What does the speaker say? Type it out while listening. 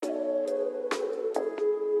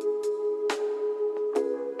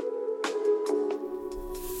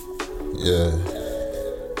Yeah.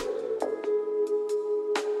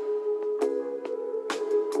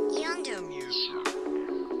 Yondo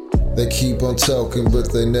Music. They keep on talking,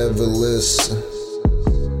 but they never listen.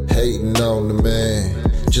 Hating on the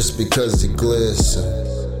man just because he glisten.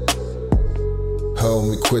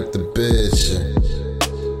 Homie, quit the bitchin'.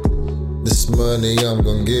 This money I'm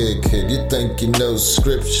gon' get, kid. You think you know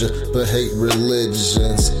scripture, but hate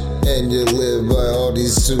religions. And you live by all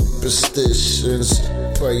these superstitions.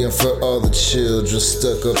 Praying for all the children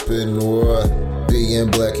stuck up in war.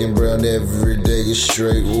 Being black and brown every day is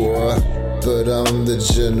straight war. But I'm the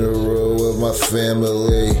general of my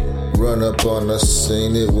family. Run up on the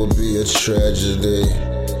scene, it will be a tragedy.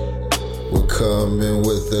 We're coming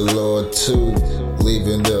with the Lord too,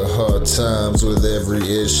 leaving the hard times with every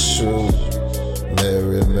issue.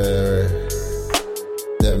 Mary, Mary,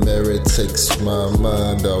 that Mary takes my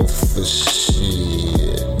mind off of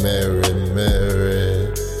shit. Mary, Mary,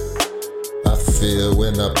 I feel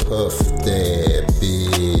when I puff that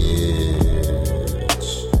bitch.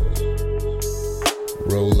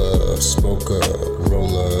 Roll up, smoke up,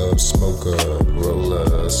 roll up, smoke up, roll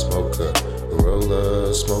up, smoke up, roll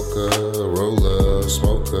up, smoke up, roll up,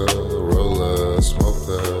 smoke up, roll up, smoke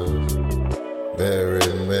up.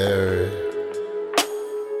 Mary, Mary,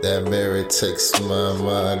 that Mary takes my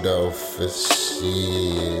mind off of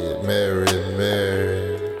shit. Mary,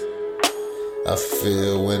 Mary, I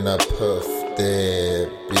feel when I puff that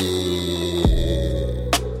bitch.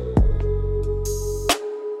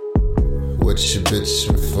 What you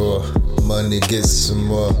bitchin' for? Money, get some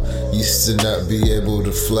more. Used to not be able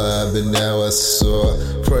to fly, but now I soar.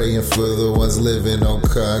 Praying for the ones living on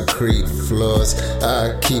concrete floors.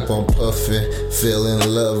 I keep on puffing, feeling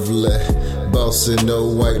lovely. Bossing, no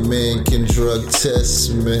white man can drug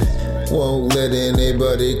test me. Won't let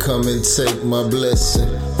anybody come and take my blessing.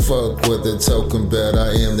 Fuck what they're talking about,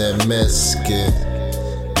 I am that Mexican.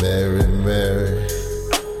 Mary, Mary,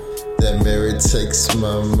 that Mary takes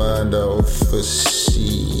my mind off of shit.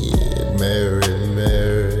 Mary,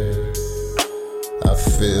 Mary, I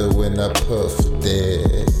feel when I puff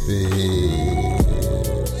that bitch.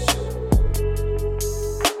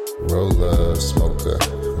 Roll up, smoker,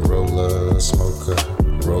 roll up, smoker,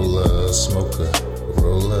 roll up, smoker,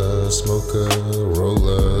 roll up, smoker,